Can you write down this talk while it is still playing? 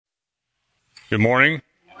Good morning.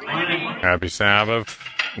 Happy Sabbath.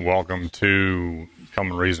 Welcome to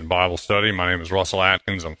Come and Reason Bible Study. My name is Russell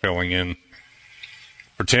Atkins. I'm filling in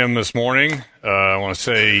for Tim this morning. I want to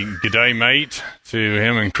say good day, mate, to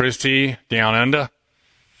him and Christy down under.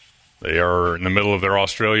 They are in the middle of their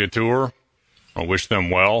Australia tour. I wish them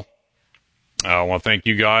well. I want to thank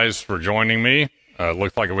you guys for joining me. It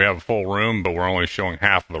looks like we have a full room, but we're only showing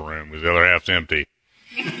half of the room because the other half's empty.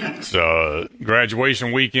 It's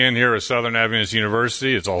graduation weekend here at Southern Adventist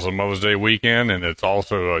University. It's also Mother's Day weekend, and it's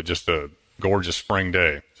also just a gorgeous spring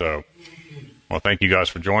day. So I want to thank you guys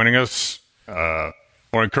for joining us. I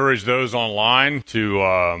want to encourage those online to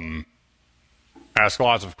ask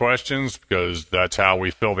lots of questions because that's how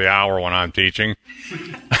we fill the hour when I'm teaching.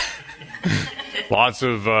 Lots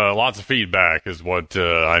of feedback is what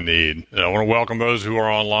I need. I want to welcome those who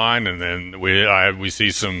are online, and then we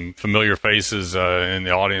see some familiar faces in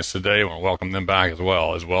the audience today. I want to welcome them back as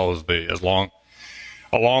well as along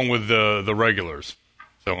with the regulars.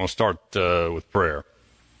 So I'm going to start with prayer.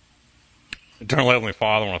 Eternal Heavenly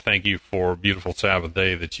Father, I want to thank you for a beautiful Sabbath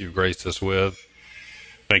day that you've graced us with.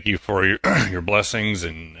 Thank you for your blessings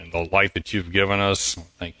and the light that you've given us.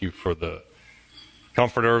 Thank you for the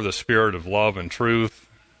Comforter, the Spirit of love and truth.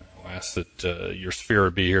 I ask that your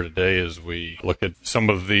Spirit be here today as we look at some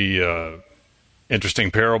of the interesting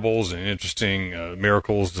parables and interesting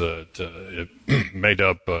miracles that made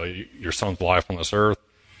up your Son's life on this earth.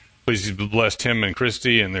 Please bless Tim and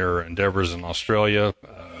Christy in their endeavors in Australia.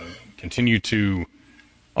 Continue to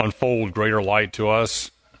unfold greater light to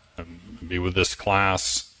us. Be with this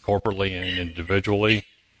class corporately and individually.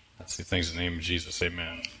 That's the things in the name of Jesus.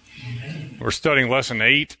 Amen. We're studying Lesson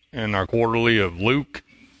 8 in our quarterly of Luke.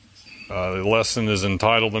 The lesson is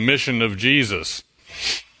entitled The Mission of Jesus.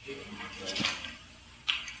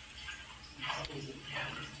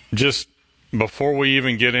 Just before we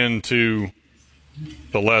even get into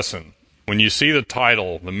the lesson, when you see the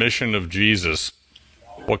title, The Mission of Jesus,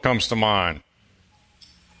 what comes to mind?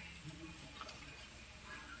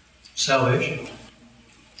 Salvation.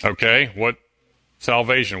 Okay,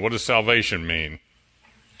 salvation? What does salvation mean?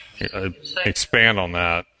 Expand on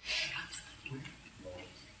that.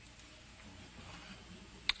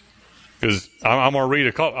 Because I'm going to read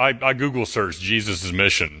a couple. I Google searched Jesus'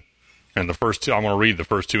 mission, and I'm going to read the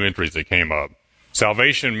first two entries that came up.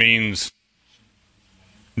 Salvation means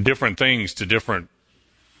different things to different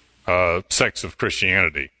sects of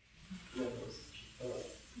Christianity.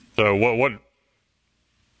 So what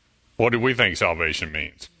do we think salvation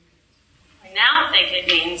means? I now think it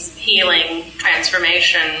means healing,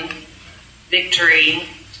 transformation, victory.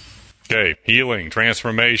 Okay, healing,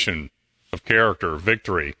 transformation of character,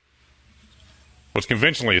 victory. What's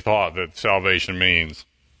conventionally thought that salvation means?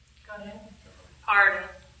 Go to heaven. Pardon.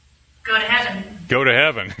 Go to heaven. Go to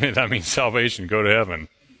heaven. That means salvation, go to heaven.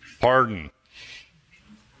 Pardon.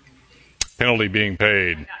 Penalty being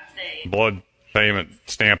paid. Blood payment,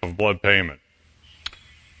 stamp of blood payment.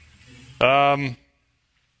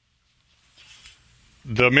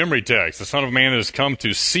 The memory text, the Son of Man has come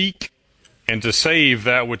to seek and to save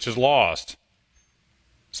that which is lost.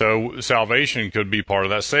 So salvation could be part of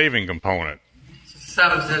that saving component.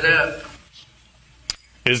 Sums it up.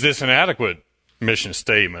 Is this an adequate mission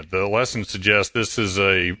statement? The lesson suggests this is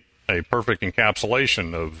a perfect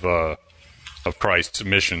encapsulation of Christ's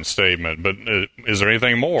mission statement. But is there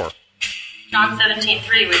anything more? John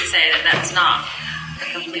 17:3 would say that that's not a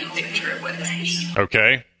complete picture of what this is.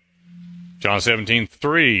 Okay. John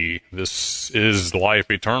 17:3, this is life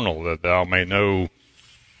eternal, that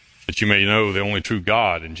you may know the only true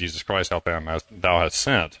God in Jesus Christ, thou hast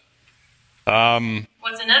sent.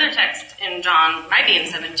 What's another text in John, might be in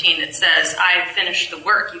 17, that says, I've finished the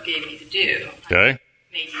work you gave me to do. Okay.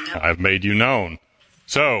 I've made you known.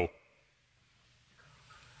 So,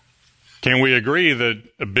 can we agree that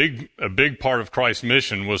a big part of Christ's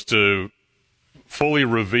mission was to fully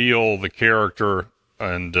reveal the character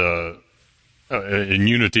and in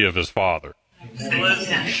unity of his Father? Absolutely.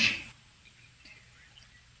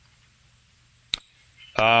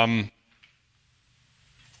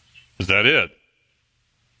 Is that it?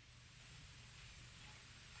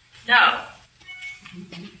 No.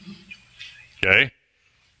 Okay.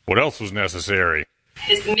 What else was necessary?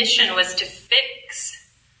 His mission was to fix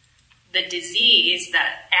the disease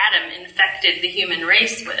that Adam infected the human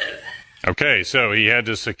race with. Okay, so he had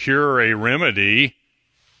to secure a remedy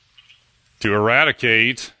to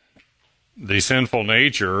eradicate the sinful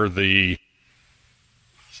nature, the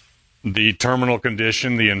terminal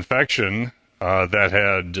condition, the infection that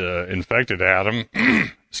had infected Adam,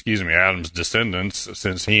 Adam's descendants,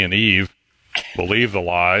 since he and Eve believed the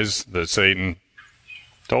lies that Satan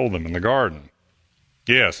told them in the garden.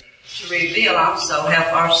 Yes. To reveal also how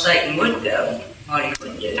far Satan would go, what he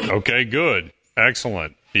would do. Okay, good.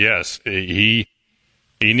 Excellent. Yes, he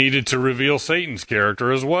needed to reveal Satan's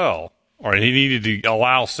character as well. Or he needed to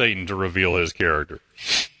allow Satan to reveal his character.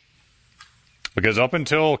 Because up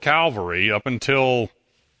until Calvary, up until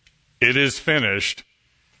it is finished,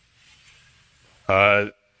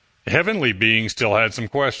 heavenly beings still had some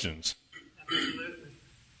questions.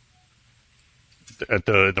 At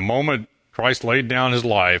the moment Christ laid down his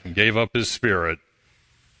life and gave up his spirit,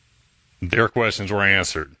 their questions were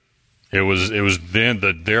answered. It was then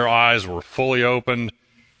that their eyes were fully opened.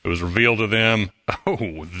 It was revealed to them,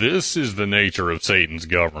 oh, this is the nature of Satan's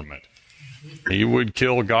government. He would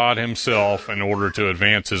kill God himself in order to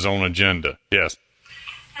advance his own agenda. Yes?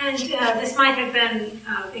 And this might have been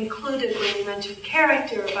included when you mentioned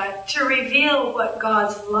character, but to reveal what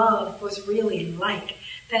God's love was really like,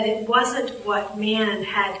 that it wasn't what man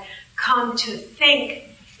had come to think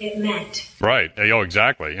it meant. Right. Oh,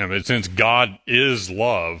 exactly. I mean, since God is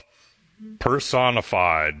love,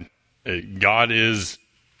 personified, God is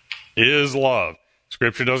love.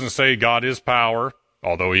 Scripture doesn't say God is power,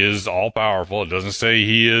 although he is all-powerful. It doesn't say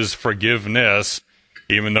he is forgiveness,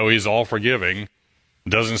 even though he's all-forgiving. It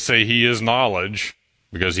doesn't say he is knowledge,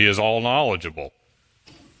 because he is all-knowledgeable.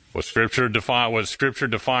 What Scripture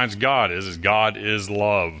defines God is God is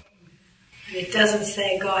love. And it doesn't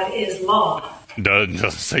say God is law. It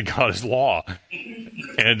doesn't say God is law.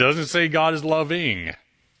 And it doesn't say God is loving.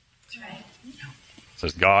 That's right. It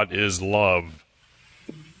says God is love.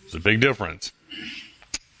 There's a big difference.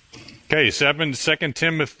 Okay, 2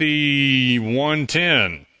 Timothy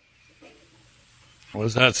 1:10. What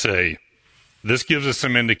does that say? This gives us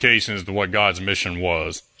some indications to what God's mission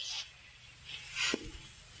was.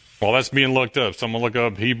 While that's being looked up, someone look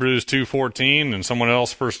up Hebrews 2:14 and someone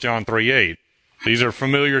else 1 John 3:8. These are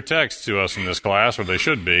familiar texts to us in this class, or they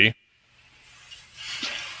should be.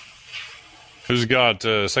 Who's got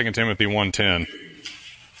 2 Timothy 1:10?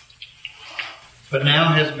 But now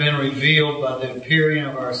has been revealed by the appearing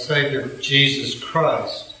of our Savior Jesus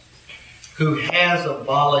Christ, who has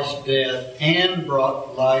abolished death and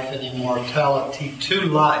brought life and immortality to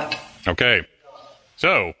light. Okay,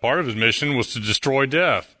 so part of his mission was to destroy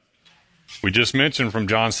death. We just mentioned from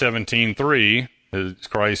John 17:3,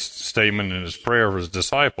 Christ's statement in his prayer of his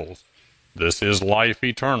disciples, "This is life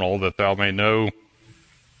eternal, that they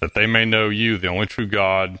may know you, the only true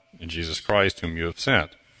God, and Jesus Christ, whom you have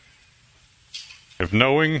sent." If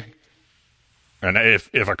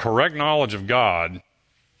a correct knowledge of God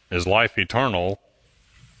is life eternal,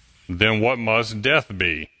 then what must death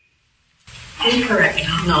be? Incorrect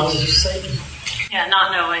knowledge of Satan. Yeah,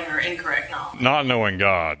 not knowing or incorrect knowledge. Not knowing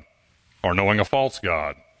God, or knowing a false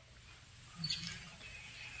God.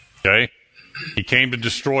 Okay? He came to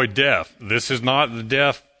destroy death. This is not the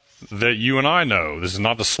death that you and I know. This is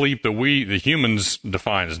not the sleep that the humans,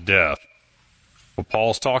 define as death. What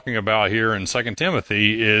Paul's talking about here in 2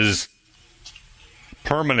 Timothy is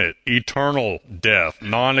permanent, eternal death,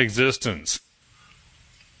 non-existence.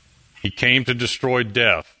 He came to destroy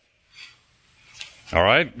death. All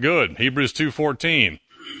right, good. Hebrews 2:14.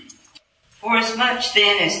 Forasmuch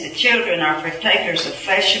then as the children are partakers of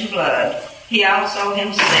flesh and blood, he also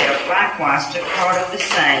himself likewise took part of the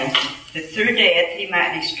same, that through death he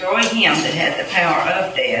might destroy him that had the power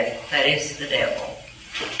of death, that is, the devil.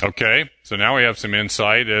 Okay, so now we have some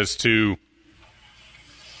insight as to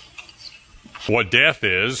what death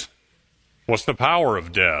is. What's the power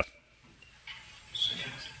of death?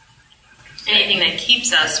 Anything that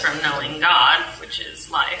keeps us from knowing God, which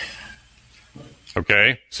is life.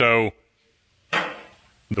 Okay, so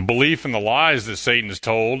the belief in the lies that Satan has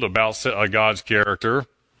told about God's character,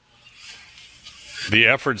 the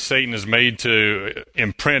effort Satan has made to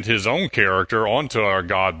imprint his own character onto our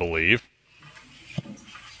God belief,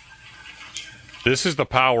 this is the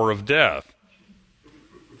power of death.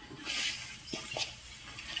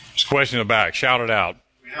 Just question in the back. Shout it out.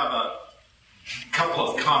 We have a couple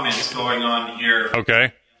of comments going on here.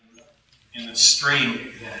 Okay. In the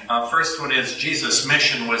stream. First one is Jesus'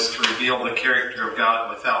 mission was to reveal the character of God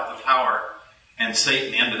without the power, and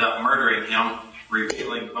Satan ended up murdering him,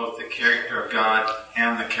 revealing both the character of God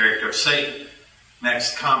and the character of Satan.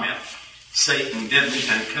 Next comment. Satan didn't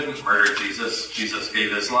and couldn't murder Jesus. Jesus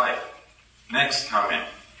gave his life. Next comment.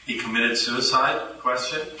 He committed suicide?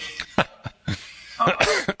 Question.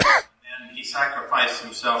 And he sacrificed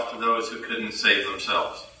himself to those who couldn't save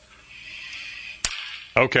themselves.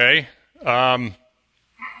 Okay.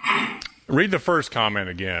 Read the first comment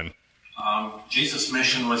again. Jesus'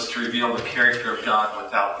 mission was to reveal the character of God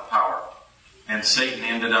without the power. And Satan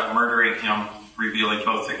ended up murdering him, revealing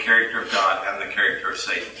both the character of God and the character of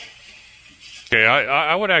Satan. Okay,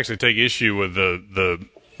 I would actually take issue with the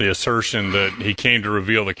assertion that he came to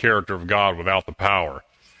reveal the character of God without the power.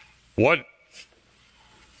 What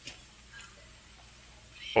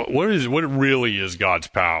really is God's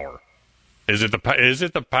power? Is it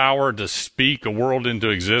the power to speak a world into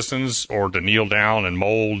existence, or to kneel down and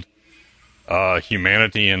mold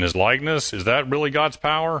humanity in His likeness? Is that really God's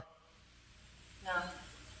power? No.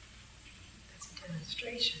 That's a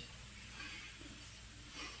demonstration.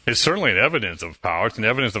 It's certainly an evidence of power. It's an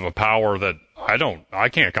evidence of a power that I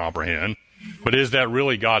can't comprehend. But is that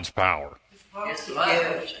really God's power?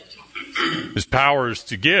 His power is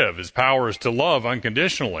to give. His power is to love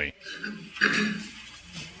unconditionally.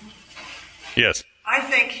 Yes. I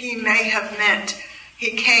think he may have meant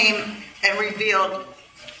he came and revealed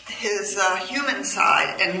his human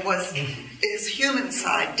side, and his human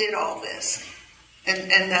side did all this.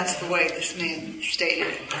 And that's the way this man stated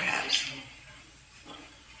it, perhaps.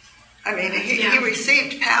 I mean, he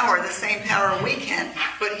received power, the same power we can,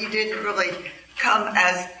 but he didn't really come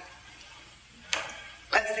as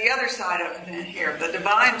the other side of it here, the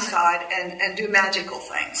divine side, and do magical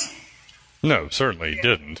things. No, certainly he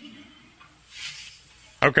didn't.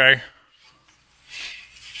 Okay.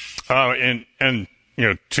 And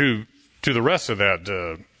to the rest of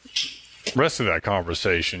that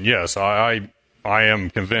conversation, yes, I am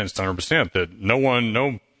convinced 100% that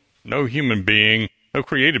no human being, no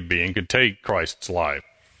created being could take Christ's life.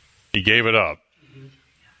 He gave it up.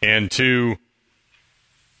 And to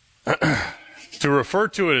refer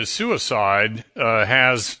to it as suicide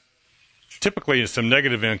has typically some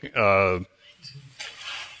negative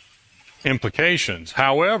implications.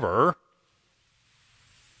 However,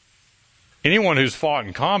 anyone who's fought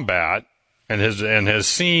in combat and has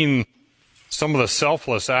seen some of the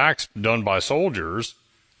selfless acts done by soldiers,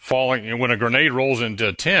 falling when a grenade rolls into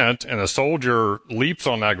a tent and a soldier leaps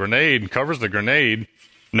on that grenade and covers the grenade,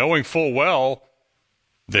 knowing full well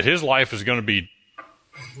that his life is going to be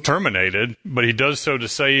terminated, but he does so to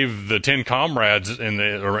save the 10 comrades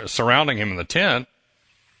surrounding him in the tent.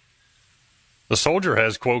 The soldier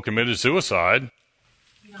has, quote, committed suicide,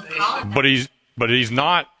 but he's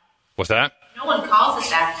not. What's that? No one calls it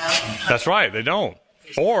that, though. That's right, they don't.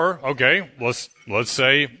 Or, okay, let's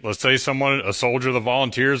say a soldier that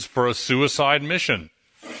volunteers for a suicide mission,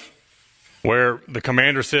 where the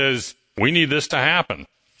commander says, "We need this to happen."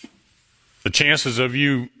 The chances of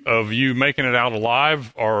you making it out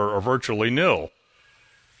alive are virtually nil.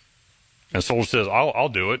 And the soldier says, "I'll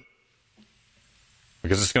do it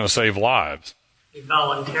because it's going to save lives." He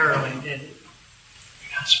voluntarily did it.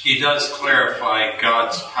 He does clarify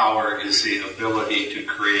God's power is the ability to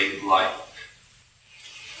create life.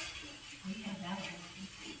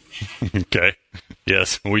 Okay.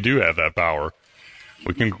 Yes, we do have that power.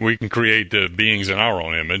 We can create beings in our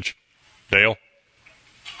own image. Dale?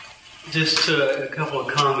 Just a couple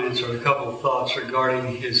of comments or a couple of thoughts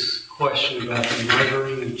regarding his question about the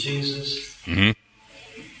murdering of Jesus. Mm-hmm.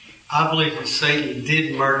 I believe that Satan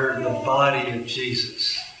did murder the body of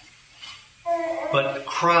Jesus. But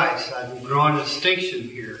Christ, I'm drawing a distinction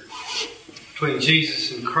here between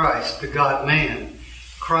Jesus and Christ, the God-man.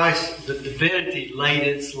 Christ, the divinity, laid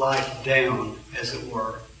its life down, as it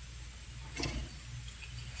were,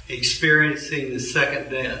 experiencing the second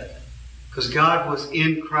death. Because God was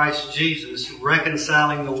in Christ Jesus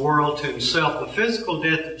reconciling the world to Himself. The physical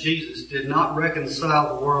death of Jesus did not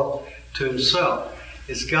reconcile the world to Himself.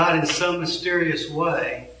 It's God in some mysterious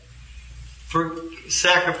way for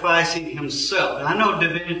sacrificing Himself. And I know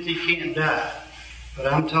divinity can't die,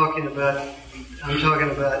 but I'm talking about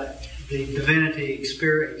the divinity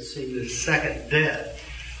experiencing the second death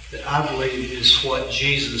that I believe is what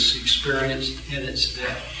Jesus experienced in its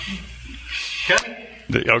death. Okay?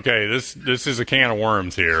 Okay, this is a can of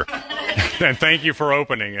worms here. And thank you for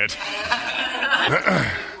opening it.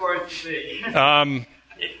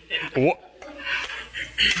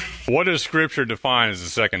 What does Scripture define as the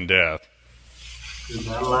second death?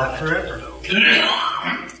 Not alive forever.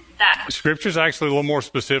 Scripture's actually a little more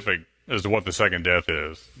specific as to what the second death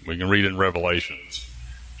is. We can read it in Revelations.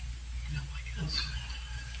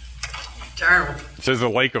 Terrible. It says the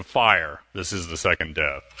lake of fire. This is the second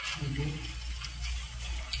death. Mm-hmm.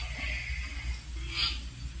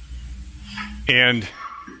 And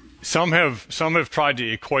some have tried to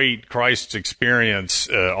equate Christ's experience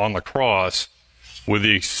on the cross with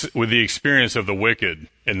the experience of the wicked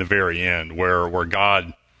in the very end, where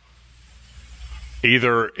God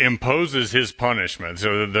either imposes His punishment.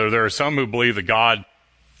 So there are some who believe that God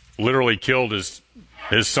literally killed his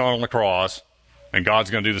son on the cross, and God's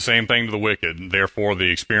going to do the same thing to the wicked, and therefore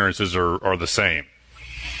the experiences are the same.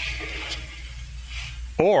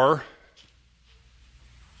 Or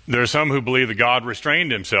there are some who believe that God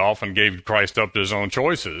restrained himself and gave Christ up to his own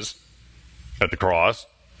choices at the cross.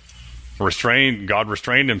 God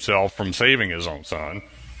restrained himself from saving his own son.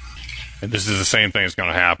 And this is the same thing that's going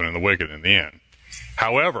to happen in the wicked in the end.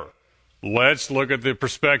 However, let's look at the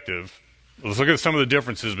perspective. Let's look at some of the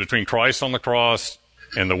differences between Christ on the cross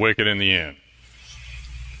and the wicked in the end.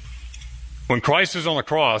 When Christ was on the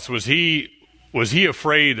cross, was he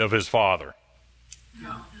afraid of his Father?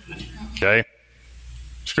 No. Okay?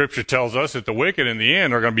 Scripture tells us that the wicked in the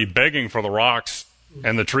end are going to be begging for the rocks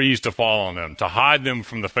and the trees to fall on them, to hide them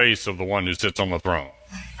from the face of the one who sits on the throne.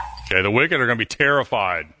 Okay, the wicked are going to be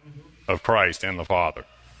terrified of Christ and the Father.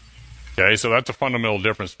 Okay, so that's a fundamental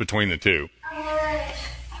difference between the two.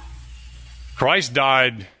 Christ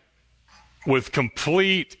died with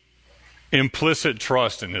complete implicit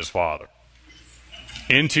trust in his Father.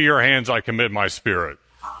 Into your hands I commit my spirit.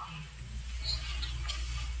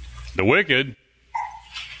 The wicked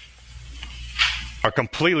are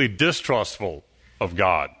completely distrustful of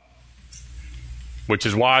God, which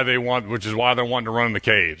is why they're wanting to run in the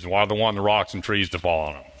caves, why they're wanting the rocks and trees to fall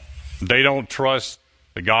on them. They don't trust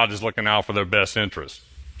that God is looking out for their best interest.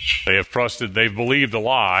 They've believed the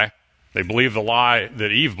lie. They believe the lie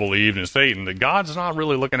that Eve believed in Satan, that God's not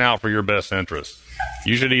really looking out for your best interest.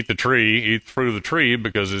 You should eat the fruit of the tree,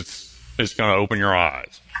 because it's going to open your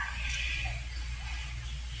eyes.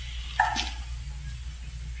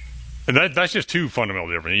 And that's just two fundamental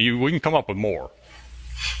differences. We can come up with more.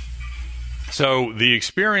 So the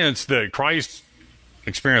experience that Christ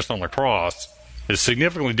experienced on the cross is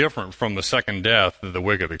significantly different from the second death that the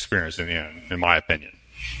wicked experienced in the end, in my opinion.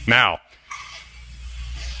 Now,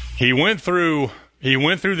 he went through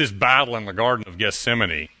this battle in the Garden of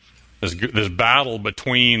Gethsemane, this battle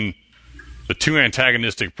between the two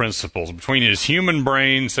antagonistic principles, between his human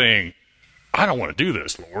brain saying, I don't want to do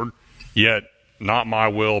this, Lord, yet not my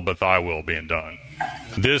will, but thy will being done.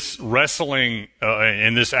 This wrestling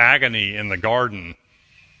and this agony in the garden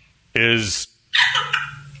is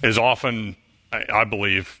often, I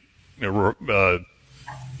believe,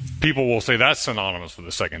 people will say that's synonymous with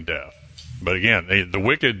the second death. But again, the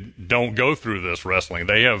wicked don't go through this wrestling.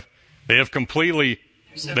 They have completely,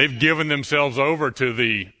 they've given themselves over to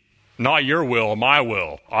the, not your will, my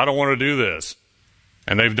will. I don't want to do this.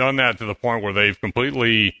 And they've done that to the point where they've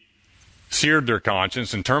completely seared their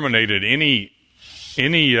conscience and terminated any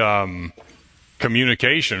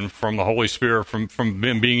communication from the Holy Spirit, from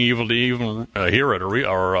being able to even hear it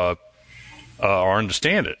or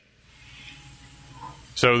understand it.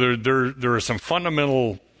 So there are some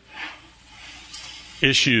fundamental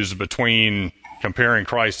issues between comparing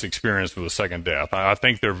Christ's experience with the second death. I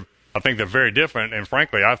think they're very different, and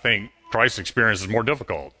frankly, I think Christ's experience is more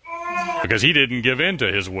difficult because he didn't give in to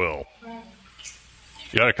his will.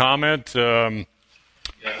 You got a comment? I'm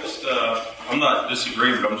not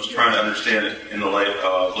disagreeing, but I'm just trying to understand it in the light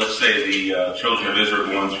of, let's say, the children of Israel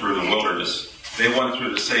going through the wilderness. They went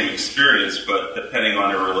through the same experience, but depending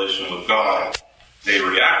on their relation with God, they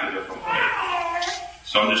reacted differently.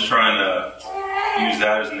 So I'm just trying to use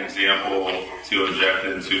that as an example to inject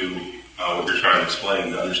into what you're trying to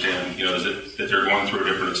explain, to understand, is it that they're going through a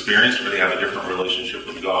different experience or they have a different relationship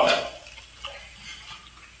with God?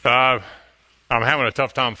 I'm having a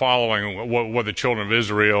tough time following what the children of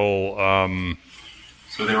Israel...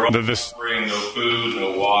 so they were all suffering, no food,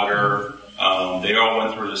 no water. They all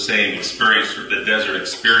went through the same experience, the desert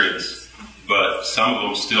experience, but some of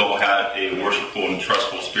them still had a worshipful and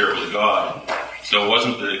trustful spirit with God. So it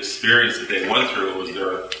wasn't the experience that they went through, it was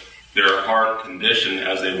their heart condition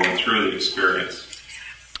as they went through the experience.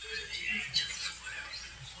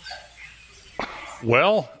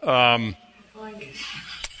 Well,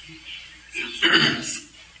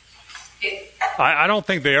 I don't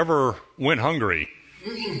think they ever went hungry.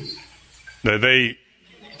 They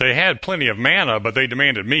had plenty of manna, but they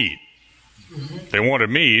demanded meat. They wanted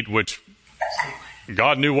meat, which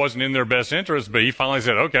God knew wasn't in their best interest, but he finally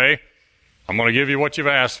said, okay, I'm going to give you what you've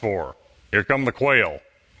asked for. Here come the quail.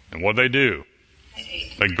 And what'd they do?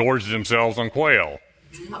 They gorged themselves on quail.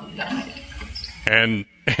 And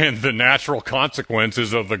the natural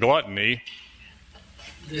consequences of the gluttony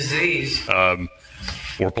disease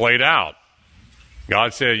were played out.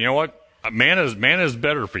 God said, you know what? Manna is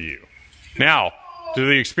better for you. Now, to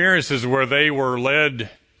the experiences where they were led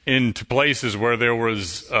into places where there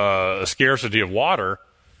was a scarcity of water,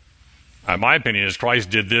 my opinion is Christ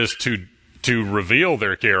did this to reveal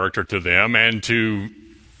their character to them and to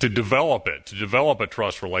develop a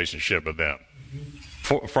trust relationship with them,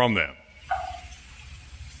 from them.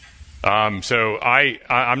 So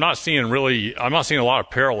I'm not seeing a lot of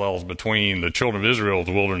parallels between the children of Israel's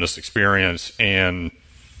wilderness experience and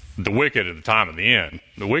the wicked at the time of the end.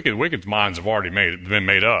 The wicked's minds have already been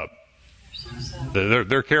made up.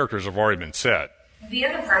 Their characters have already been set. The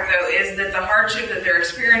other part, though, is that the hardship that they're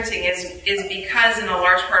experiencing is because in a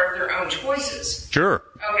large part of their own choices. Sure.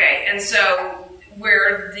 Okay, and so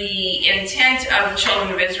where the intent of the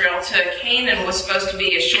children of Israel to Canaan was supposed to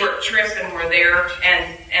be a short trip, and we're there,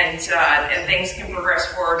 and things can progress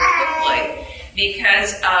forward quickly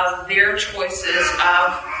because of their choices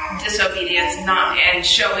of disobedience, and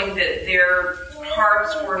showing that their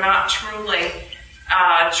hearts were not truly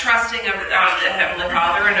trusting of the Heavenly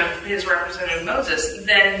Father and of His representative Moses,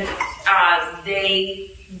 then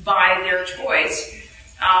they, by their choice,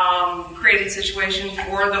 created situations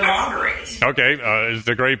for the wanderings. Okay, it's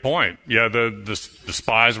a great point. Yeah, the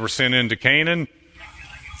spies were sent into Canaan.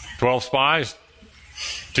 12 spies.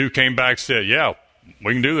 2 came back, said, "Yeah,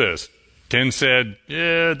 we can do this." 10 said,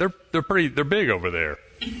 "Yeah, they're big over there.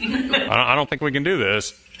 I don't think we can do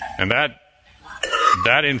this." And that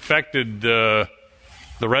infected the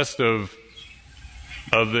rest of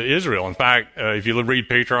the Israel. In fact, if you read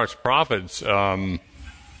Patriarchs and Prophets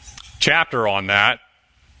chapter on that,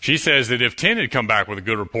 she says that if 10 had come back with a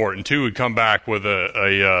good report and 2 had come back with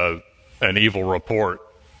an evil report,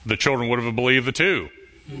 the children would have believed the 2.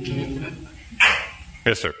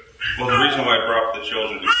 Yes, sir. Well, the reason why I brought up the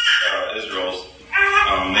children of Israel's,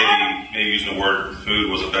 maybe using the word food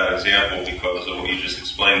was a bad example because of what you just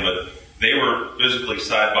explained, but they were physically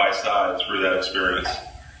side by side through that experience.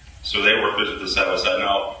 So they were physically side by side.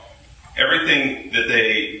 Now, everything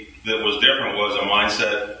that was different was a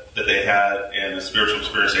mindset that they had and the spiritual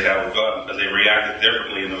experience they had with God, because they reacted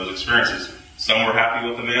differently in those experiences. Some were happy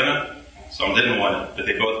with the manna, some didn't want it, but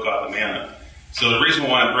they both got the manna. So the reason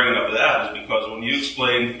why I'm bringing up that is because when you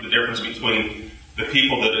explain the difference between the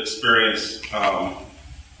people that experience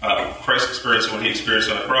Christ's experience when He experienced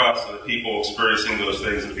on the cross, and the people experiencing those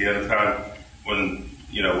things at the end of time when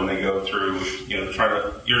they go through, you're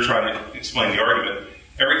trying to explain the argument.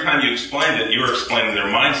 Every time you explained it, you were explaining their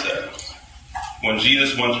mindset. When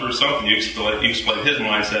Jesus went through something, you explained His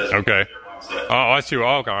mindset. Okay. Mindset. Oh, I see.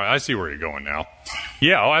 Okay, I see where you're going now.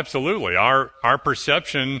 Yeah. Oh, absolutely. Our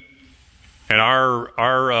perception and our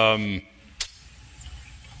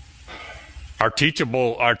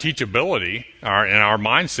teachability, and our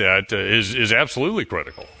mindset is absolutely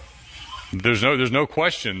critical. There's no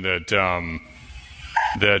question that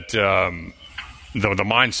the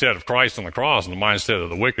mindset of Christ on the cross and the mindset of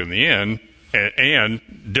the wicked in the end, and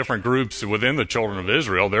different groups within the children of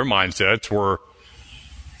Israel, their mindsets were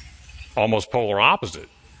almost polar opposite.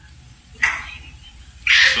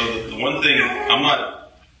 So the one thing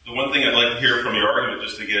I'd like to hear from your argument,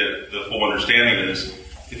 just to get the full understanding, is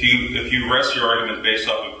if you rest your argument based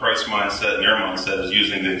off of Christ's mindset and their mindset as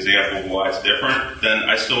using the example of why it's different, then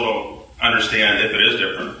I still don't understand if it is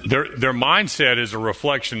different. Their mindset is a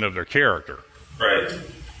reflection of their character. Right.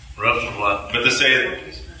 But to say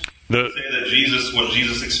that what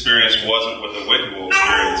Jesus experienced wasn't what the wicked will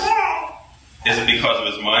experience, is it because of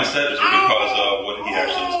his mindset? Is it because of what he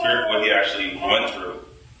actually experienced, what he actually went through?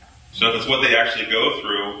 So if it's what they actually go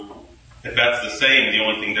through, if that's the same, the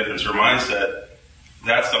only thing different is your mindset,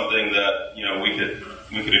 that's something that we could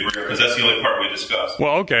agree on, because that's the only part we discussed.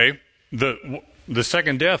 Well, okay. The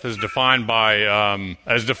second death is defined by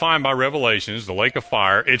Revelations, the lake of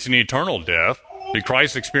fire. It's an eternal death. Did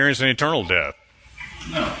Christ experience an eternal death?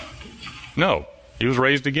 No. He was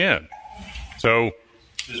raised again. So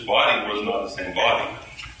his body was not the same body.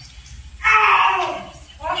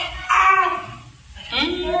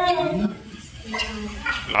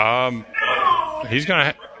 He's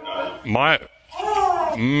gonna. My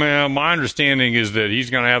understanding is that he's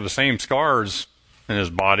going to have the same scars in his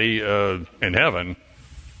body in heaven.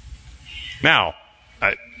 Now,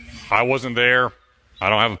 I wasn't there. I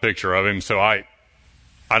don't have a picture of him, so I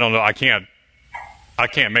don't know. I can't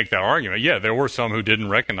make that argument. Yeah, there were some who didn't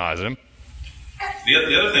recognize him.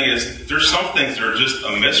 The other thing is, there's some things that are just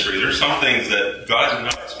a mystery. There's some things that God did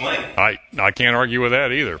not explain. I can't argue with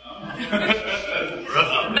that either.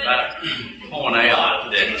 Point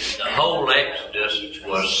out that the whole Exodus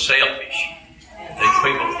was selfish. These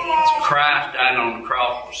people, Christ died on the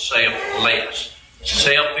cross was selfless.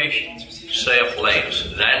 Selfish,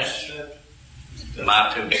 selfless. That's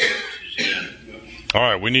my two differences. All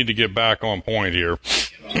right, we need to get back on point here.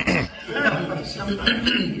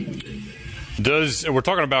 We're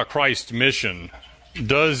talking about Christ's mission.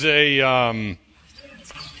 Does it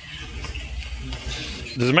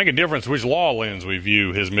make a difference which law lens we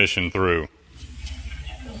view his mission through?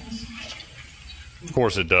 Of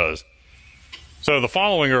course it does. So the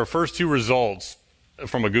following are our first two results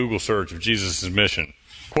from a Google search of Jesus' mission.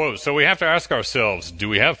 Quote, so we have to ask ourselves, do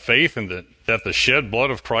we have faith in that the shed blood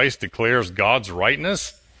of Christ declares God's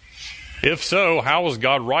rightness? If so, how was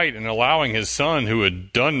God right in allowing his son who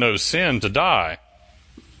had done no sin to die?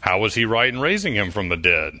 How was he right in raising him from the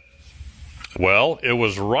dead? Well, it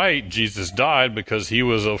was right Jesus died because he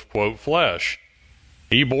was of, quote, flesh.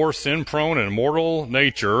 He bore sin-prone and mortal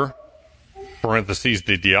nature, parentheses,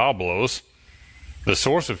 the diablos, the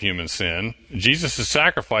source of human sin. Jesus'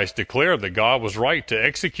 sacrifice declared that God was right to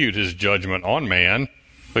execute his judgment on man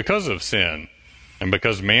because of sin and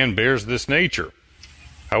because man bears this nature.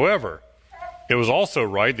 However, it was also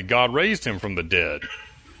right that God raised him from the dead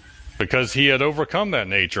because he had overcome that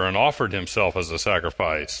nature and offered himself as a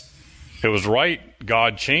sacrifice. It was right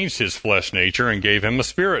God changed his flesh nature and gave him a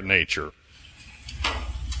spirit nature.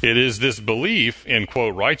 It is this belief in,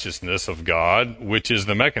 quote, righteousness of God, which is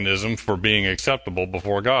the mechanism for being acceptable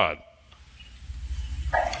before God.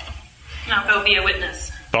 Now go be a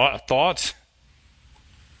witness. Thoughts?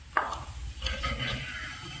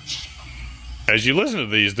 As you listen to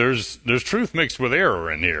these, there's truth mixed with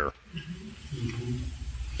error in here.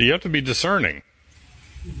 You have to be discerning.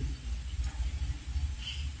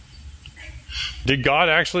 Did God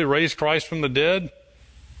actually raise Christ from the dead?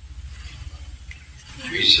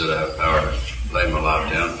 Jesus said, I have power to lay my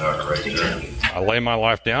life down, power to raise it up. I lay my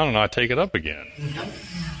life down and I take it up again.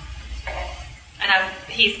 And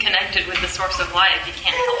he's connected with the source of life. He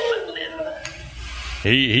can't help but live.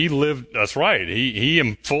 He lived, that's right.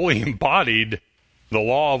 He fully embodied the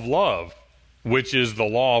law of love, which is the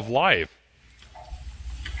law of life.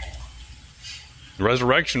 The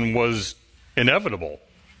resurrection was inevitable.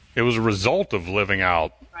 It was a result of living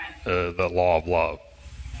out the law of love.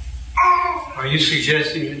 Are you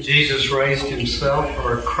suggesting that Jesus raised himself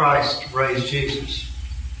or Christ raised Jesus?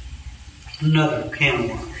 Another can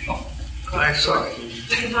of worms. Christ, sorry.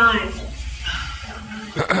 Divine.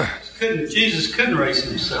 Jesus couldn't raise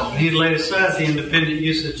himself. He laid aside the independent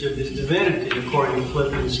usage of his divinity, according to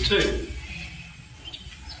Philippians 2.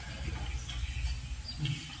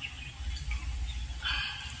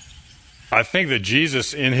 I think that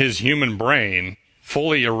Jesus, in his human brain,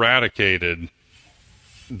 fully eradicated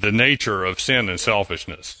the nature of sin and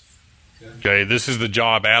selfishness. Okay, this is the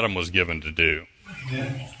job Adam was given to do.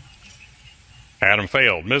 Yeah. Adam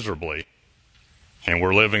failed miserably, and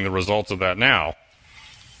we're living the results of that now.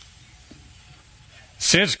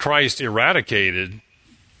 Since Christ eradicated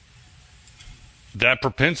that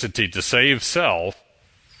propensity to save self,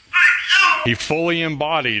 he fully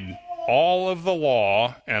embodied all of the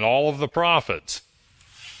law and all of the prophets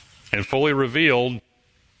and fully revealed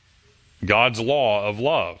God's law of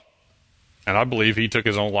love. And I believe he took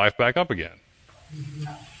his own life back up again.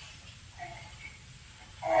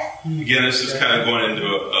 Again, this is kind of going into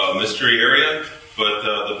a mystery area, but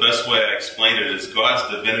the best way I explain it is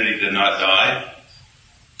God's divinity did not die.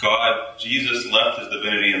 Jesus left his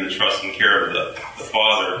divinity in the trust and care of the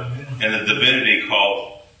Father, and the divinity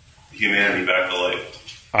called humanity back to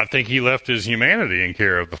life. I think he left his humanity in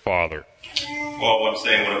care of the Father. Well, I'm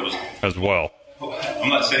saying when it was... As well. I'm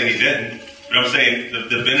not saying he didn't, but I'm saying the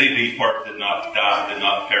divinity part did not die, did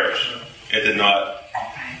not perish. It did not.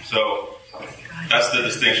 So that's the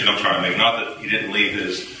distinction I'm trying to make. Not that he didn't leave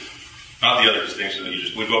his... Not the other distinction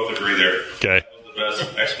that we both agree there. Okay. That was the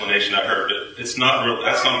best explanation I heard. But it's not real.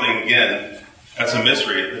 That's something, again, that's a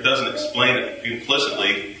mystery. It doesn't explain it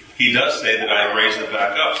implicitly. He does say that I raised it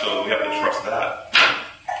back up, so we have to trust that.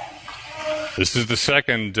 This is the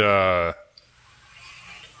second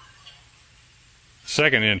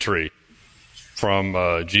entry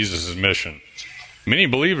from Jesus' mission. Many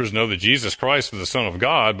believers know that Jesus Christ was the Son of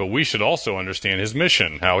God, but we should also understand his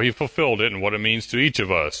mission, how he fulfilled it, and what it means to each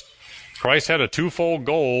of us. Christ had a twofold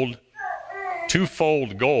goal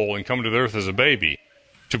in coming to the earth as a baby: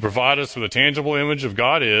 to provide us with a tangible image of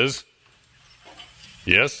God is,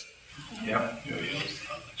 yes? Yeah.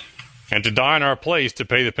 And to die in our place to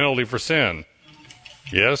pay the penalty for sin.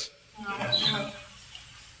 Yes?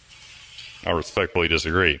 I respectfully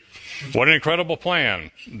disagree. What an incredible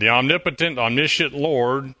plan. The omnipotent, omniscient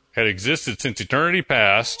Lord had existed since eternity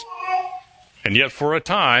past, and yet for a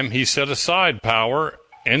time he set aside power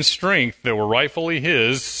and strength that were rightfully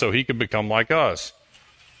his so he could become like us.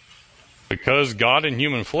 Because God in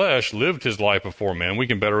human flesh lived his life before men, we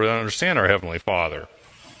can better understand our Heavenly Father.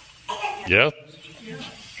 Yes?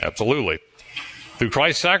 Absolutely. Through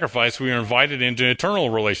Christ's sacrifice, we are invited into an eternal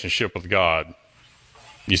relationship with God.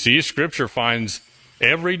 You see, Scripture finds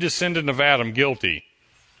every descendant of Adam guilty,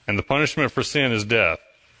 and the punishment for sin is death.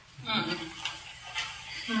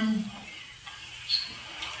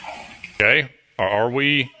 Okay? Are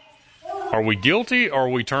we guilty or are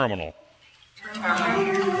we terminal?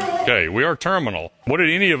 Okay, we are terminal. What did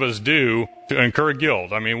any of us do to incur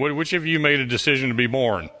guilt? I mean, which of you made a decision to be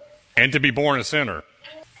born and to be born a sinner?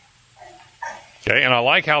 Okay, and I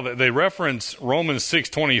like how they reference Romans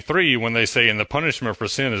 6:23 when they say, and the punishment for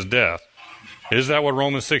sin is death. Is that what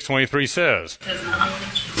Romans 6:23 says?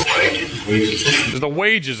 The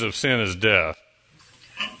wages of sin is death.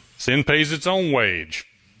 Sin pays its own wage.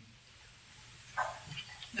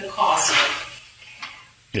 The cost.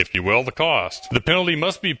 If you will, the cost. The penalty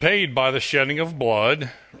must be paid by the shedding of blood,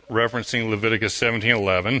 referencing Leviticus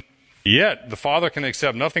 17:11. Yet the Father can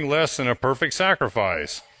accept nothing less than a perfect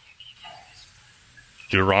sacrifice.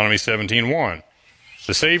 Deuteronomy 17:1.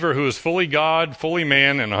 The Savior, who is fully God, fully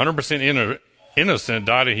man, and 100% innocent,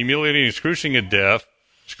 died a humiliating, excruciating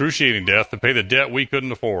death to pay the debt we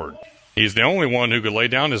couldn't afford. He's the only one who could lay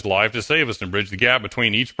down his life to save us and bridge the gap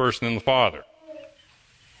between each person and the Father.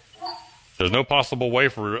 There's no possible way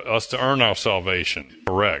for us to earn our salvation.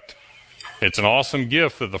 Correct. It's an awesome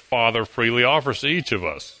gift that the Father freely offers to each of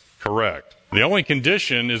us. Correct. The only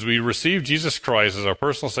condition is we receive Jesus Christ as our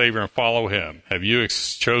personal Savior and follow Him. Have you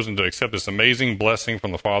chosen to accept this amazing blessing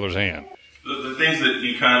from the Father's hand? The things that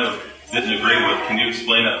you kind of didn't agree with, can you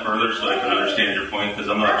explain that further so I can understand your point? Because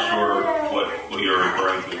I'm not sure what you're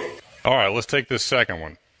referring to. All right, let's take this second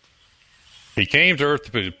one. He came to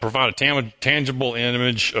earth to provide a tangible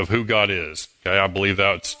image of who God is. Okay, I believe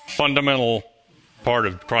that's fundamental part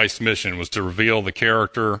of Christ's mission, was to reveal the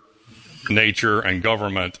character, nature, and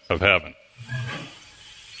government of heaven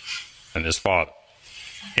and His Father,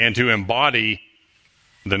 and to embody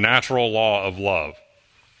the natural law of love.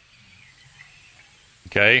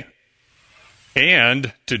 Okay?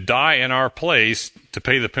 And to die in our place to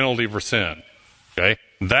pay the penalty for sin. Okay?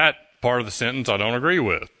 That part of the sentence I don't agree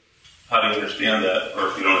with. How do you understand that? Or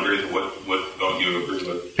if you don't agree with what don't you agree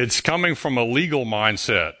with? It's coming from a legal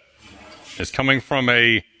mindset. It's coming from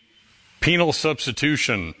a penal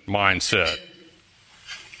substitution mindset.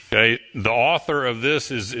 Okay? The author of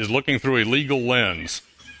this is looking through a legal lens.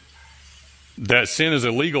 That sin is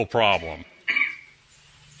a legal problem.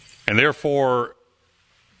 And therefore,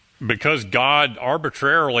 because God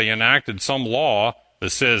arbitrarily enacted some law that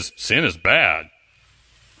says sin is bad,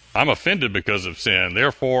 I'm offended because of sin.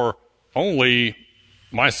 Therefore, only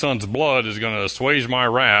my son's blood is going to assuage my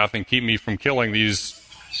wrath and keep me from killing these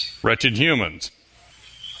wretched humans.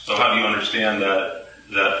 So how do you understand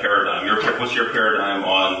that paradigm? What's your paradigm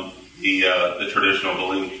on the traditional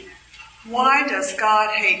belief? Why does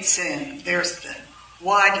God hate sin?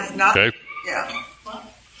 Why does not? Okay. Yeah.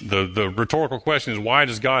 The rhetorical question is, why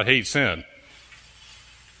does God hate sin?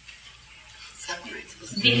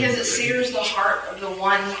 Because it sears the heart of the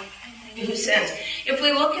one who sins. If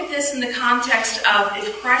we look at this in the context of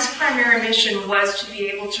if Christ's primary mission was to be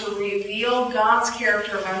able to reveal God's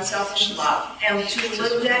character of unselfish love and to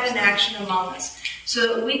live that in action among us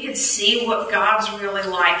so that we could see what God's really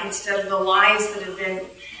like instead of the lies that have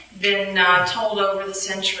been told over the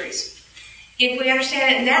centuries. If we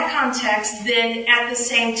understand it in that context, then at the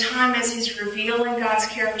same time as He's revealing God's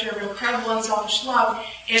character of incredible unselfish love,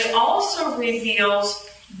 it also reveals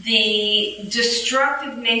the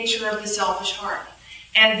destructive nature of the selfish heart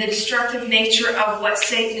and the destructive nature of what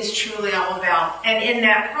Satan is truly all about. And in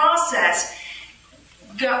that process,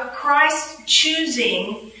 Christ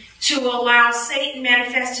choosing to allow Satan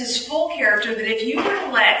manifest his full character, that if you were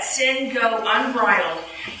to let sin go unbridled,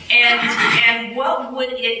 and what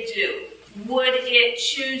would it do? Would it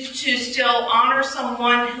choose to still honor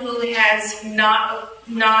someone who has not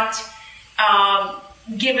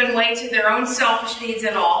given way to their own selfish needs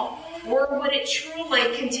at all? Or would it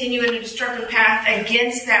truly continue in a destructive path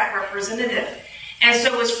against that representative? And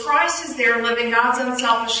so as Christ is there living God's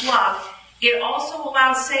unselfish love, it also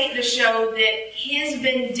allows Satan to show that his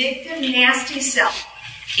vindictive, nasty self,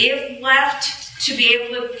 if left to be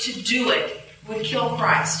able to do it, would kill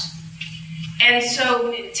Christ. And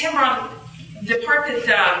so, Timron, the part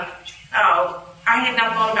that I had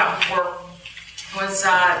not thought about before was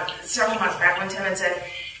several months back when Tim had said,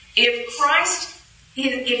 if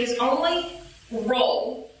his only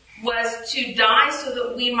role was to die so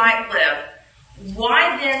that we might live,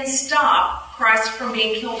 why then stop Christ from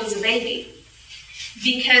being killed as a baby?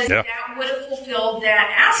 Because that would have fulfilled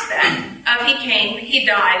that aspect of He came, He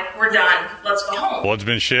died, we're done, let's go home. Blood's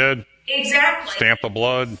been shed. Exactly. Stamp of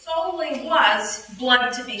blood. Solely was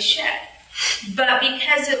blood to be shed. But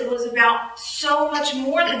because it was about so much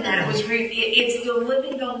more than that, it's the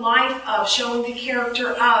living the life of, showing the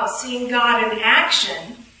character of, seeing God in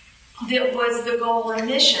action that was the goal and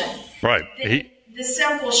mission. Right. the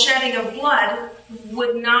simple shedding of blood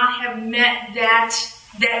would not have met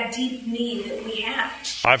that deep need that we have.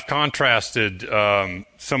 I've contrasted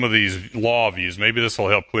some of these law views. Maybe this will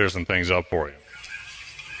help clear some things up for you.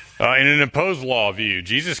 In an imposed law view,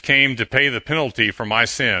 Jesus came to pay the penalty for my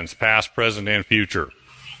sins, past, present, and future.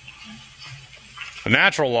 A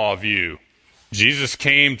natural law view, Jesus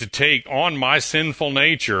came to take on my sinful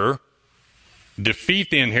nature,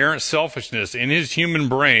 defeat the inherent selfishness in his human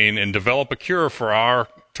brain, and develop a cure for our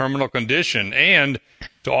terminal condition, and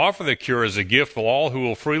to offer the cure as a gift to all who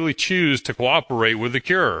will freely choose to cooperate with the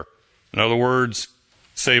cure. In other words,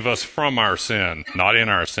 save us from our sin, not in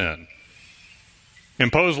our sin.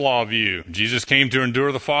 Imposed law view, Jesus came to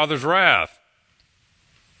endure the Father's wrath.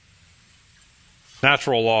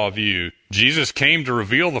 Natural law view, Jesus came to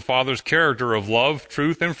reveal the Father's character of love,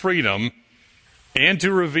 truth, and freedom, and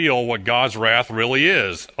to reveal what God's wrath really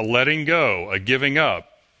is, a letting go, a giving up.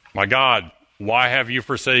 My God, why have you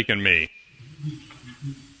forsaken me?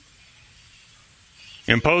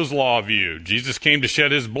 Imposed law view, Jesus came to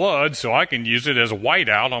shed his blood so I can use it as a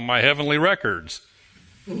whiteout on my heavenly records.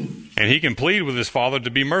 And he can plead with his Father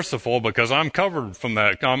to be merciful because I'm covered from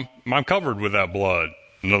that. I'm covered with that blood.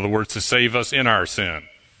 In other words, to save us in our sin.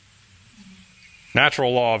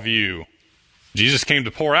 Natural law view. Jesus came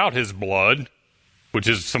to pour out his blood, which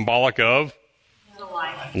is symbolic of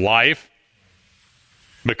life.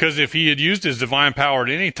 Because if he had used his divine power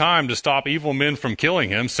at any time to stop evil men from killing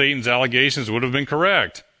him, Satan's allegations would have been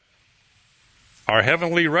correct. Our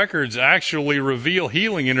heavenly records actually reveal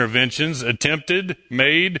healing interventions attempted,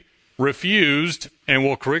 made, refused, and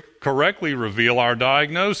will correctly reveal our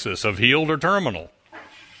diagnosis of healed or terminal.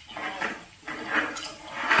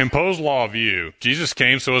 Imposed law view. Jesus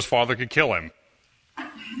came so his Father could kill him.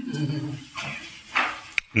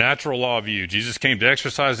 Natural law view. Jesus came to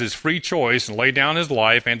exercise his free choice and lay down his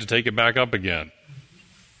life and to take it back up again.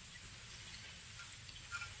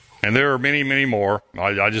 And there are many, many more.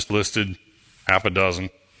 I just listed half a dozen.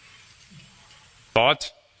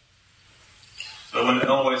 Thoughts? So when it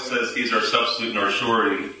always says he's our substitute and our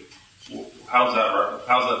surety, how's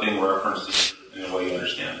that being referenced in the way you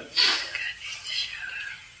understand it?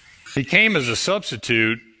 He came as a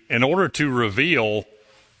substitute in order to reveal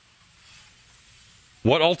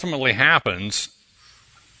what ultimately happens,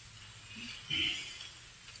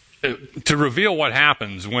 to reveal what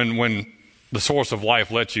happens when the source of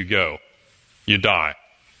life lets you go. You die.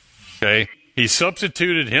 Okay? He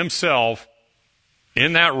substituted himself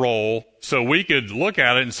in that role so we could look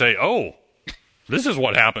at it and say, oh, this is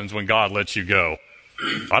what happens when God lets you go.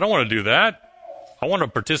 I don't want to do that. I want to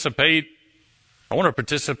participate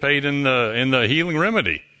in the healing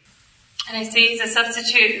remedy. And I see he's a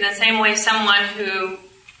substitute in the same way someone who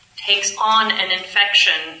takes on an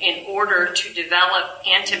infection in order to develop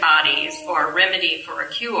antibodies or a remedy for a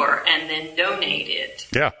cure and then donate it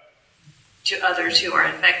to others who are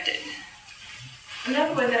infected.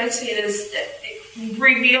 Another way that I see it is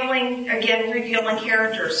revealing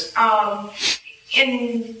characters.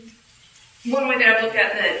 In one way that I looked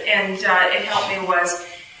at it and it helped me was,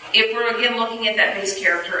 if we're again looking at that base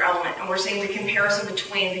character element and we're seeing the comparison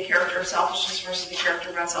between the character of selfishness versus the character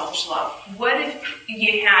of unselfish love, what if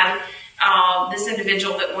you had this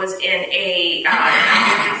individual that was in a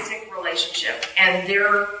narcissistic relationship and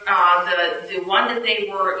they're, the one that they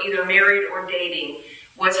were either married or dating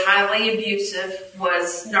was highly abusive,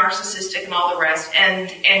 was narcissistic and all the rest,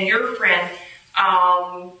 and your friend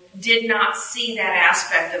did not see that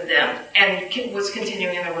aspect of them and was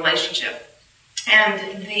continuing in the relationship.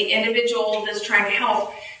 And the individual that's trying to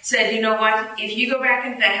help said, you know what, if you go back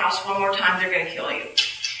into that house one more time, they're going to kill you.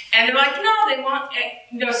 And they're like,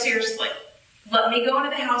 no, seriously. Let me go into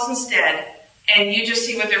the house instead, and you just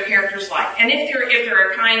see what their character's like. And if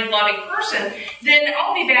they're a kind, loving person, then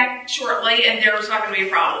I'll be back shortly, and there's not going to be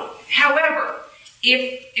a problem. However,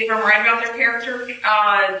 if I'm right about their character,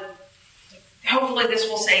 hopefully this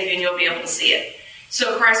will save you, and you'll be able to see it.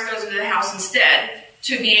 So Christ goes into the house instead,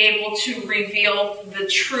 to be able to reveal the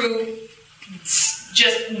true,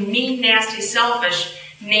 just mean, nasty, selfish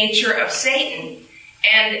nature of Satan.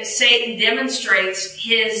 And Satan demonstrates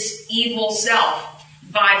his evil self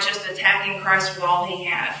by just attacking Christ with all he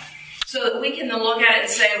had. So that we can then look at it and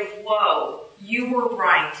say, whoa, you were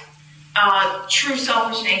right. True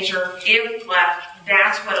selfish nature, if left,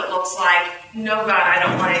 that's what it looks like. No, God, I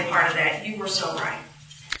don't want any part of that. You were so right.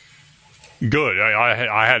 Good.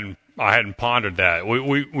 I hadn't pondered that.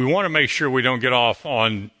 We want to make sure we don't get off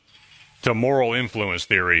on to moral influence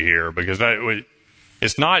theory here, because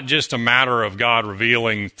it's not just a matter of God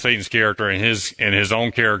revealing Satan's character and his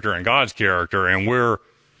own character and God's character, and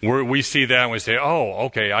we see that and we say, oh,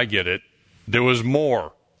 okay, I get it. there was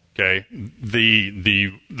more. Okay,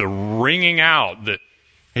 the ringing out that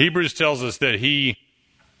Hebrews tells us that he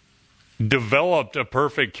developed a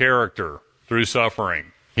perfect character through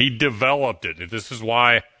suffering. He developed it. This is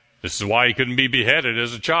why he couldn't be beheaded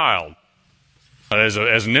as a child, as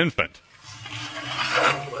an infant.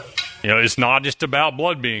 It's not just about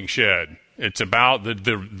blood being shed. It's about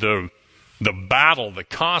the battle, the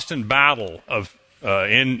constant battle of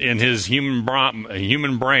in his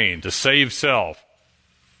human brain to save self.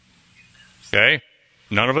 Okay,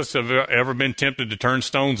 none of us have ever been tempted to turn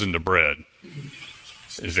stones into bread.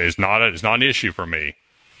 It's not an issue for me.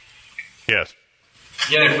 Yes.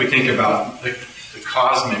 Again, if we think about the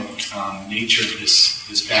cosmic nature of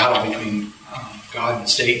this battle between God and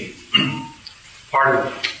Satan, part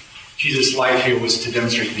of Jesus' life here was to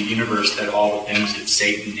demonstrate to the universe that all the things that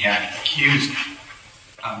Satan had accused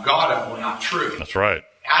God of were not true. That's right.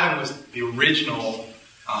 Adam was the original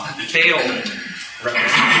failed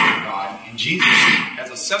representation of God, and Jesus,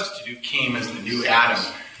 as a substitute, came as the new Adam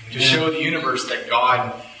to show the universe that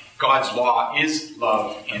God's law is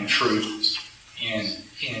love and truth, and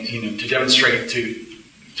to demonstrate to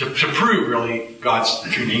prove really God's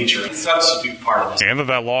true nature. The substitute part of this, and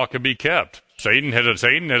that law could be kept. Satan had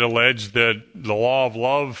alleged that the law of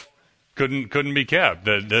love couldn't be kept.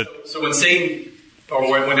 So when Satan, or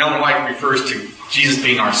when Ellen White refers to Jesus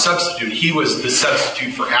being our substitute, he was the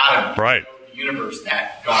substitute for Adam. Right. The universe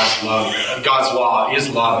that God's law is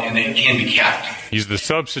love, and it can be kept. He's the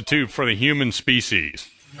substitute for the human species.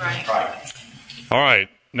 Right. All right.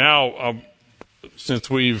 Now, since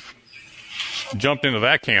we've jumped into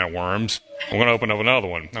that can of worms, I'm going to open up another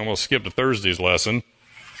one. I'm going to skip to Thursday's lesson.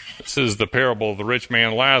 This is the parable of the rich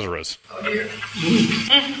man Lazarus.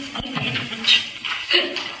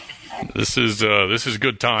 This is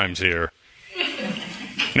good times here.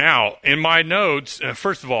 Now, in my notes,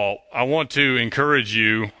 first of all, I want to encourage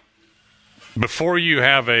you, before you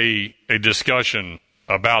have a discussion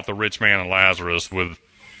about the rich man and Lazarus with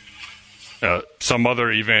some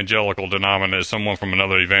other evangelical denomination, someone from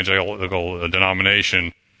another evangelical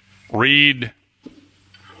denomination, read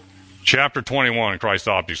chapter 21 in Christ's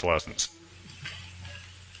Optics Lessons.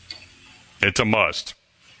 It's a must.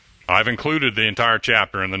 I've included the entire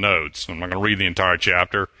chapter in the notes. I'm not going to read the entire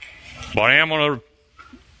chapter, but I am going to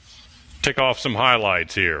tick off some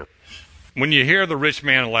highlights here. When you hear the rich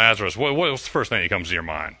man and Lazarus, what's the first thing that comes to your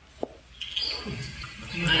mind?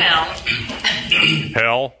 Hell.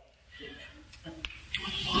 Hell.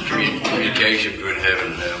 Communication between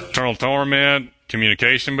heaven and hell. Eternal torment,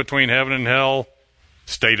 communication between heaven and hell,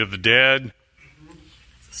 state of the dead.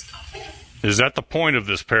 Is that the point of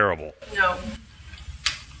this parable? No.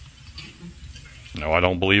 No, I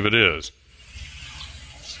don't believe it is.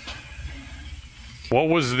 What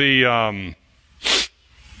was the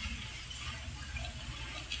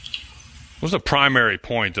primary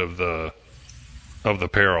point of the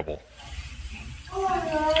parable?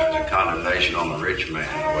 There's a condemnation on the rich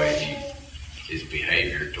man, the way his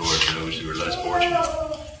behavior towards those who are less fortunate.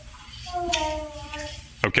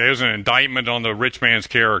 Okay, it was an indictment on the rich man's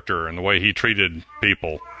character and the way he treated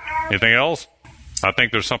people. Anything else? I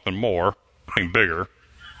think there's something more, something bigger.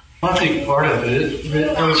 I think part of it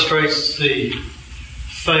illustrates the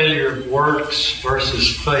failure of works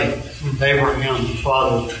versus faith. Abraham, the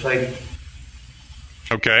father of faith.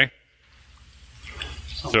 Okay.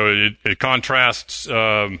 So it contrasts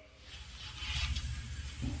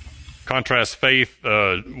faith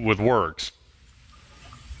with works.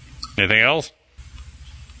 Anything else?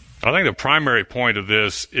 I think the primary point of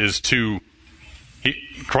this is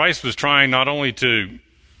Christ was trying not only to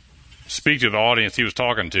speak to the audience he was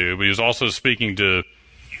talking to, but he was also speaking to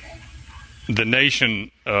the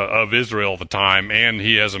nation of Israel at the time, and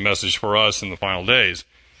he has a message for us in the final days.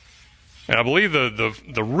 And I believe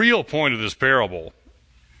the real point of this parable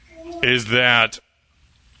is that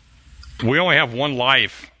we only have one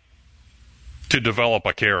life to develop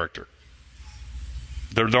a character.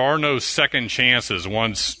 There are no second chances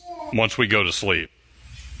once we go to sleep.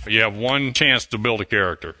 You have one chance to build a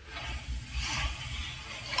character.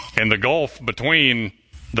 And the gulf between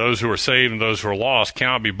those who are saved and those who are lost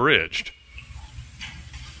cannot be bridged.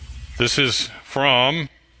 This is from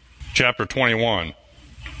chapter 21.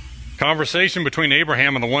 Conversation between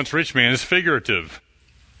Abraham and the once rich man is figurative.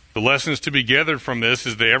 The lessons to be gathered from this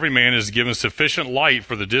is that every man is given sufficient light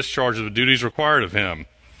for the discharge of the duties required of him.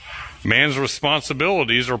 Man's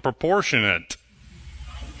responsibilities are proportionate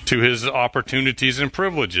to his opportunities and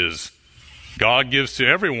privileges. God gives to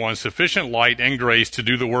everyone sufficient light and grace to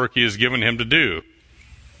do the work he has given him to do.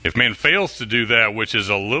 If man fails to do that which is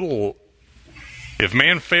a little If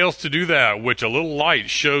man fails to do that which a little light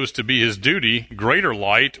shows to be his duty, greater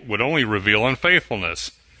light would only reveal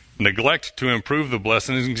unfaithfulness, neglect to improve the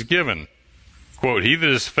blessings given. Quote, he that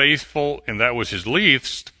is faithful in that which is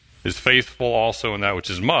least is faithful also in that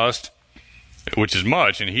which is much,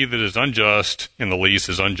 and he that is unjust in the least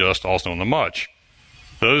is unjust also in the much.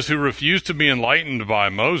 Those who refuse to be enlightened by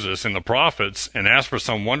Moses and the prophets and ask for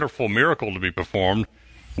some wonderful miracle to be performed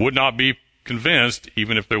would not be convinced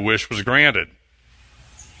even if their wish was granted.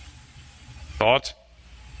 Thoughts?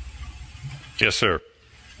 Yes, sir.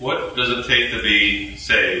 What does it take to be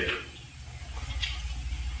saved?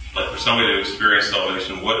 Like for somebody to experience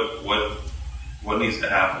salvation, what needs to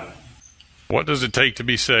happen? What does it take to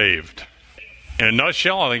be saved? In a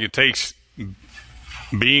nutshell, I think it takes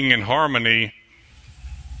being in harmony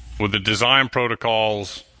with the design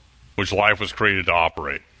protocols which life was created to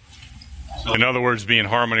operate. So, in other words, be in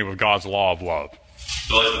harmony with God's law of love.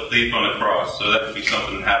 So like the thief on the cross, so that could be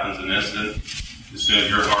something that happens in an instant. As soon as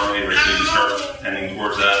you're in harmony, or as soon as you start tending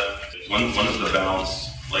towards that, when is the balance?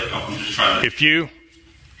 Like, I'm just trying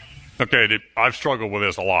to... I've struggled with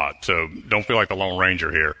this a lot, so don't feel like the Lone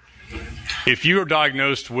Ranger here. If you are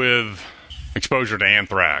diagnosed with exposure to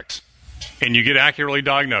anthrax, and you get accurately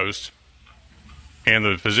diagnosed, and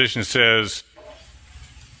the physician says,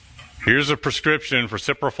 here's a prescription for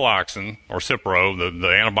ciprofloxacin, or Cipro, the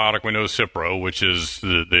antibiotic we know is Cipro, which is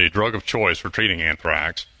the drug of choice for treating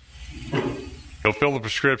anthrax. Go fill the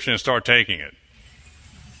prescription and start taking it.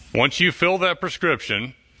 Once you fill that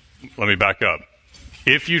prescription, let me back up.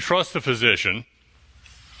 If you trust the physician,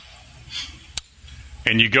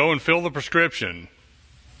 and you go and fill the prescription,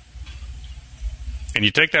 and you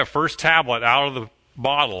take that first tablet out of the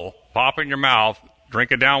bottle, pop it in your mouth,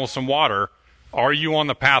 drink it down with some water, are you on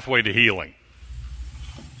the pathway to healing?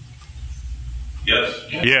 Yes.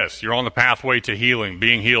 Yes, you're on the pathway to healing,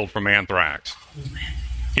 being healed from anthrax.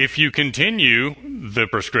 If you continue the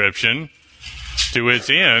prescription to its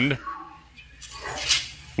end,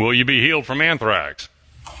 will you be healed from anthrax?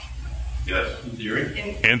 Yes. In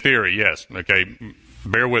theory? In theory, yes. Okay,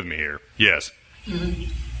 bear with me here. Yes. Mm-hmm.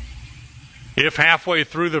 If halfway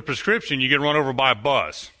through the prescription you get run over by a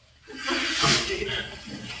bus,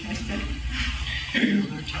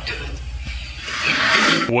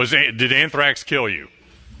 did anthrax kill you?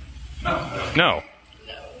 No.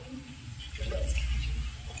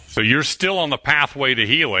 So you're still on the pathway to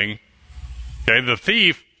healing. Okay, the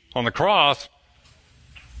thief on the cross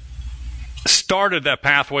started that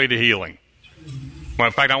pathway to healing. Well,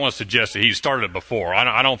 in fact, I want to suggest that he started it before.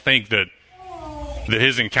 I don't think that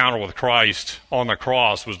his encounter with Christ on the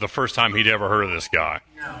cross was the first time he'd ever heard of this guy.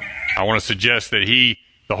 I want to suggest that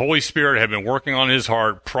the Holy Spirit had been working on his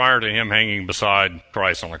heart prior to him hanging beside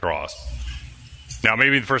Christ on the cross. Now,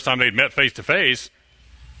 maybe the first time they'd met face to face.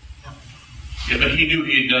 Yeah, but he knew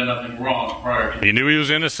he had done nothing wrong prior to. He knew he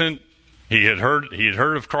was innocent. He had heard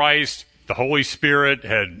of Christ. The Holy Spirit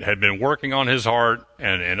had been working on his heart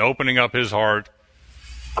and opening up his heart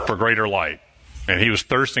for greater light. And he was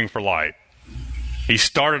thirsting for light. He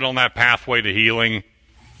started on that pathway to healing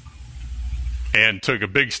and took a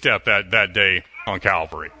big step that day on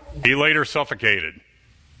Calvary. He later suffocated.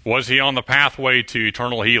 Was he on the pathway to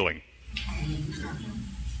eternal healing?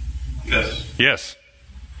 Yes. Yes.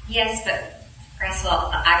 Yes, but Russell,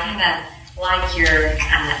 I kind of like your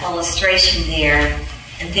illustration there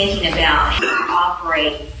and thinking about how to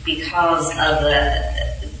operate because of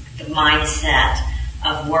the mindset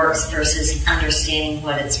of works versus understanding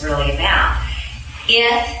what it's really about.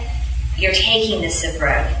 If you're taking the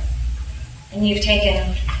Cipro and you've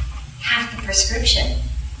taken half the prescription,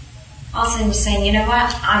 all of a sudden you're saying, you know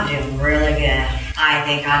what, I'm doing really good. I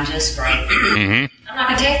think I'm just great. Mm-hmm. I'm not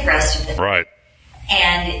going to take the rest of it. Right.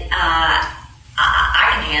 And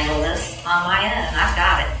I can handle this on my own. I've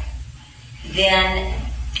got it. Then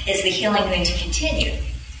is the healing going to continue?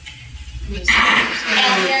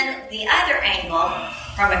 And then the other angle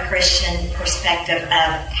from a Christian perspective of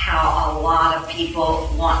how a lot of people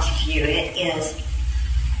want to view it is,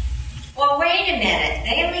 well, wait a minute.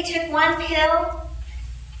 They only took one pill?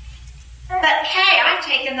 But hey, I'm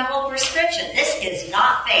taking the whole prescription. This is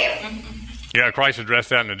not fair. Yeah, Christ addressed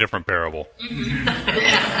that in a different parable.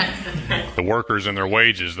 The workers and their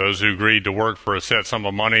wages, those who agreed to work for a set sum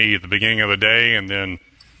of money at the beginning of the day, and then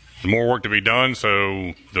there's more work to be done,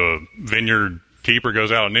 so the vineyard keeper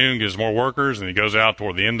goes out at noon, gives more workers, and he goes out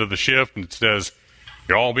toward the end of the shift and says,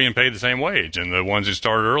 you're all being paid the same wage. And the ones who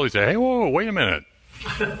started early say, hey, whoa, wait a minute.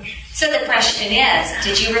 So the question is,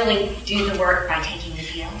 did you really do the work by taking the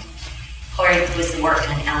pill? Or was the work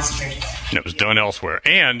done elsewhere? And it was done elsewhere.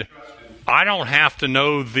 And I don't have to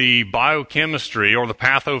know the biochemistry or the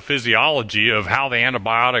pathophysiology of how the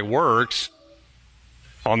antibiotic works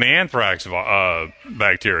on the anthrax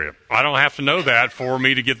bacteria. I don't have to know that for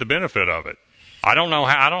me to get the benefit of it. I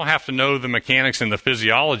don't have to know the mechanics and the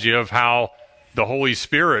physiology of how the Holy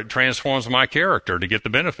Spirit transforms my character to get the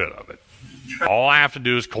benefit of it. All I have to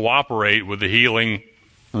do is cooperate with the healing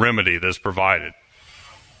remedy that's provided.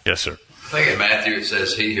 Yes, sir. I think in Matthew it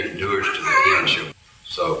says, "He who endures to the end shall."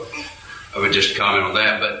 So I would just comment on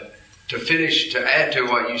that. But to add to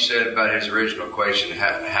what you said about his original question,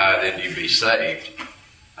 how then do you be saved?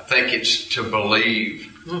 I think it's to believe.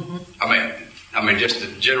 I mean, just the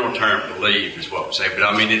general term "believe" is what we say, but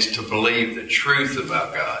I mean it's to believe the truth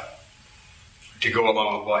about God. To go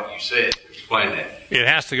along with what you said, to explain that. It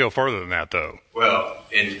has to go further than that, though. Well,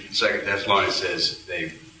 in 2 Thessalonians it says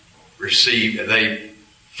they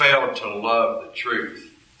failed to love the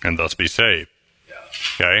truth. And thus be saved. Yeah.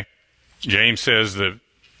 Okay? James says that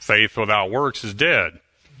faith without works is dead.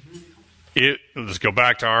 Let's go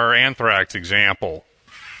back to our anthrax example.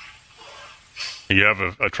 You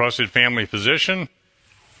have a trusted family physician.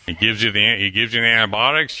 He gives you the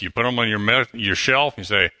antibiotics. You put them on your shelf. And you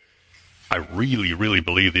say, "I really, really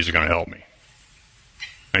believe these are going to help me."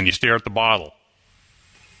 And you stare at the bottle.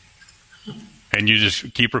 And you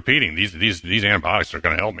just keep repeating, these antibiotics are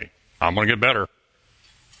going to help me. I'm going to get better.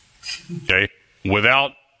 Okay?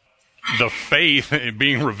 Without the faith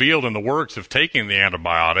being revealed in the works of taking the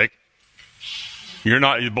antibiotic,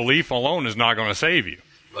 belief alone is not going to save you.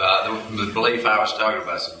 Well, the belief I was talking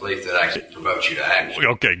about is the belief that actually promotes you to action.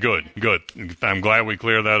 Okay, good. I'm glad we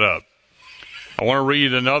cleared that up. I want to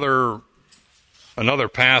read another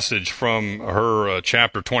passage from her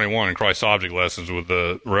chapter 21 in Christ's Object Lessons with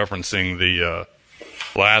referencing the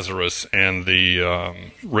Lazarus and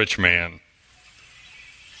the rich man.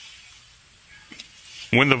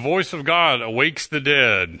 When the voice of God awakes the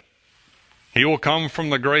dead, he will come from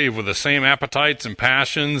the grave with the same appetites and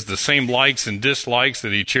passions, the same likes and dislikes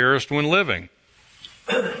that he cherished when living.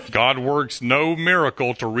 God works no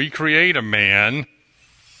miracle to recreate a man.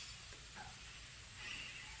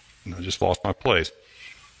 I just lost my place.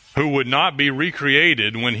 Who would not be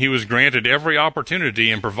recreated when he was granted every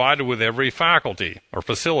opportunity and provided with every facility.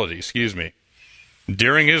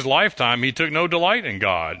 During his lifetime, he took no delight in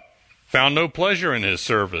God, found no pleasure in his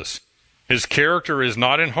service. His character is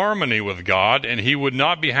not in harmony with God, and he would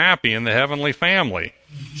not be happy in the heavenly family.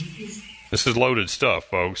 This is loaded stuff,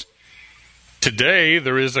 folks. Today,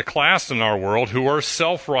 there is a class in our world who are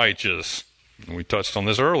self-righteous. We touched on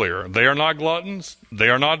this earlier. They are not gluttons. They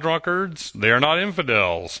are not drunkards. They are not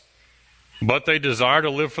infidels. But they desire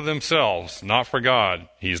to live for themselves, not for God.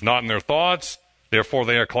 He is not in their thoughts. Therefore,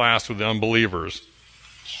 they are classed with the unbelievers.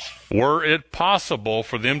 Were it possible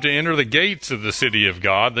for them to enter the gates of the city of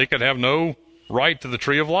God, they could have no right to the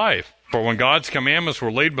tree of life. For when God's commandments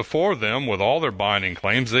were laid before them with all their binding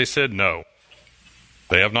claims, they said no.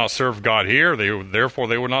 They have not served God here, therefore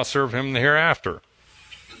they would not serve him in the hereafter.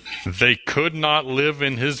 They could not live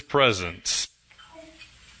in his presence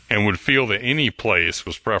and would feel that any place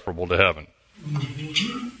was preferable to heaven.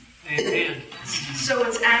 Amen. So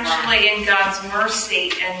it's actually in God's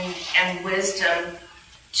mercy and wisdom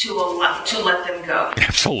to let them go.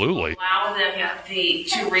 Absolutely. Allow them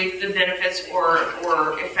to reap the benefits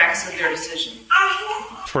or effects of their decision.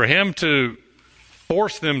 For him to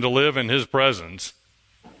force them to live in his presence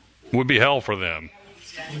would be hell for them.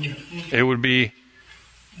 It would be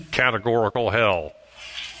categorical hell.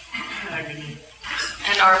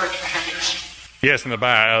 And arbitrary. Yes, in the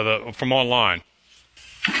back, from online.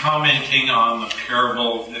 Commenting on the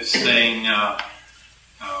parable, saying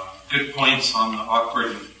good points on the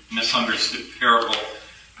awkward and misunderstood parable.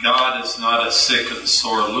 God is not a sick and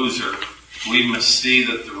sore loser. We must see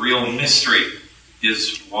that the real mystery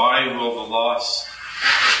is why will the lost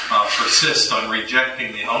persist on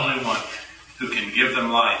rejecting the only one who can give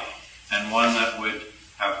them life and one that would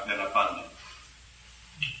have been abundant.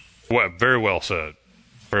 Well, very well said.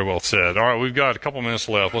 Very well said. All right, we've got a couple minutes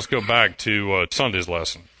left. Let's go back to Sunday's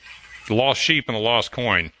lesson. The lost sheep and the lost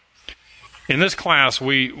coin. In this class,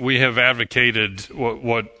 we have advocated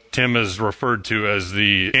what Tim has referred to as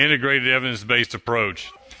the integrated evidence-based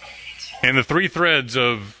approach. And the three threads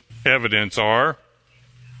of evidence are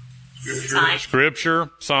Scripture,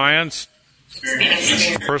 science,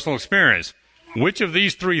 personal experience. Which of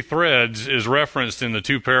these three threads is referenced in the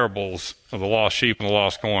two parables of the lost sheep and the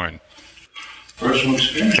lost coin? Personal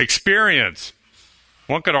experience.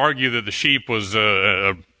 One could argue that the sheep was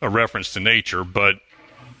a reference to nature, but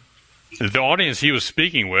the audience he was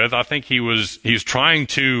speaking with, I think he was trying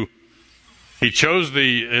to He chose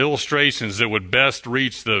the illustrations that would best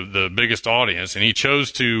reach the biggest audience, and he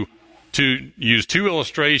chose to use 2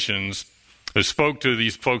 illustrations that spoke to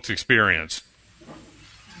these folks' experience.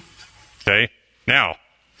 Okay? Now,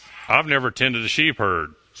 I've never tended a sheep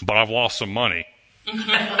herd, but I've lost some money.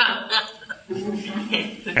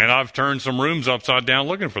 And I've turned some rooms upside down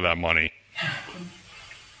looking for that money.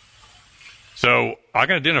 So I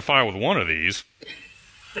can identify with one of these.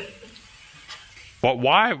 But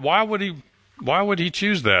why would he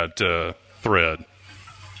choose that thread?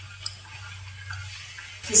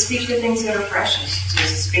 To speak to things that are precious, to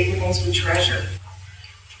speak to things we treasure.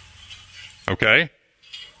 Okay.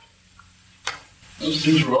 Those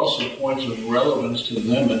things were also points of relevance to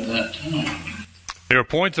them at that time. There were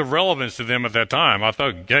points of relevance to them at that time. I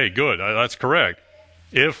thought, hey, good, that's correct.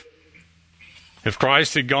 If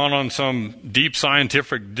Christ had gone on some deep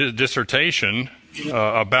scientific dissertation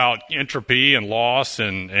about entropy and loss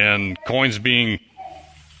and coins being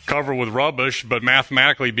covered with rubbish, but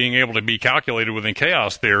mathematically being able to be calculated within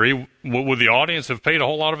chaos theory, would the audience have paid a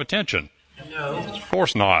whole lot of attention? No. Of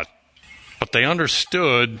course not. But they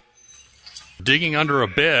understood digging under a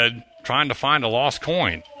bed, trying to find a lost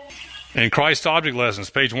coin. In Christ's Object Lessons,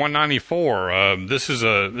 page 194, this is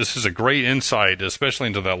a great insight, especially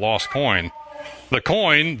into that lost coin. The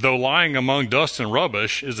coin, though lying among dust and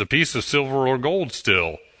rubbish, is a piece of silver or gold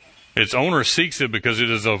still. Its owner seeks it because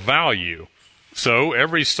it is of value. So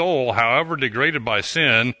every soul, however degraded by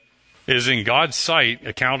sin, is in God's sight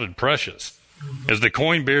accounted precious. As the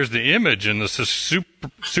coin bears the image and the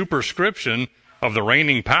superscription of the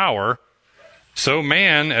reigning power, so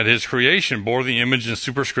man at his creation bore the image and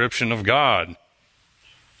superscription of God.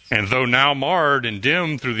 And though now marred and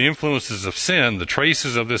dimmed through the influences of sin, the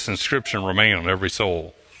traces of this inscription remain on every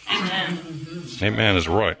soul. Amen. Amen is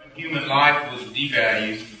right. Human life was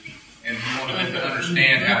devalued, and he wanted them to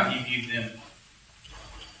understand how he viewed them.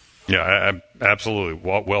 Yeah, absolutely.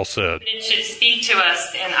 Well said. It should speak to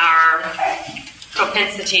us in our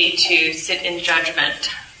propensity to sit in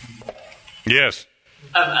judgment. Yes.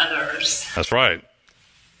 Of others. That's right.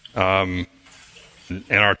 And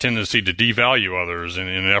our tendency to devalue others in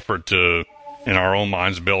an effort to, in our own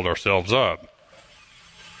minds, build ourselves up.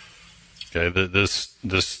 Okay,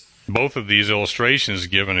 both of these illustrations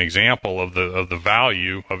give an example of the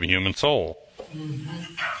value of a human soul.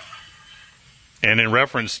 Mm-hmm. And in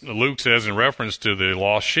reference, Luke says in reference to the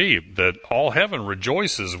lost sheep, that all heaven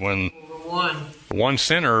rejoices when one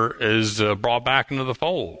sinner is brought back into the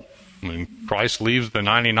fold. I mean, Christ leaves the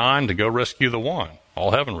 99 to go rescue the one. All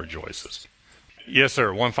heaven rejoices. Yes,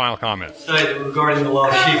 sir. One final comment. Say that regarding the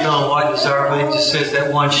lost sheep, Ellen White Desire, it just says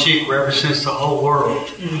that one sheep represents the whole world.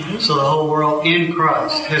 Mm-hmm. So the whole world in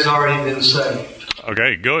Christ has already been saved.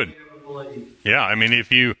 Okay, good. Yeah, I mean,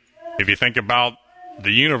 if you think about the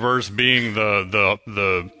universe being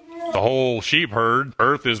the whole sheep herd,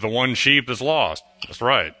 Earth is the one sheep that's lost. That's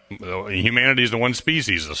right. Humanity is the one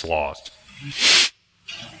species that's lost. Let's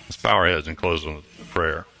bow our heads and close with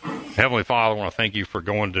prayer. Heavenly Father, I want to thank you for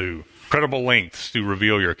going to incredible lengths to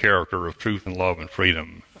reveal your character of truth and love and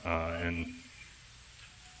freedom. We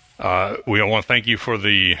want to thank you for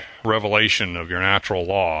the revelation of your natural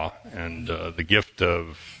law and the gift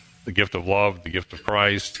of love, the gift of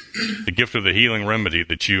Christ, the gift of the healing remedy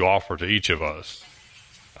that you offer to each of us.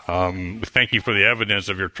 We thank you for the evidence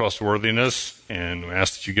of your trustworthiness, and we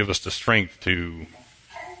ask that you give us the strength to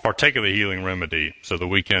partake of the healing remedy so that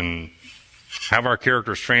we can have our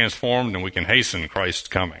characters transformed and we can hasten Christ's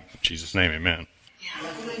coming. In Jesus' name, amen.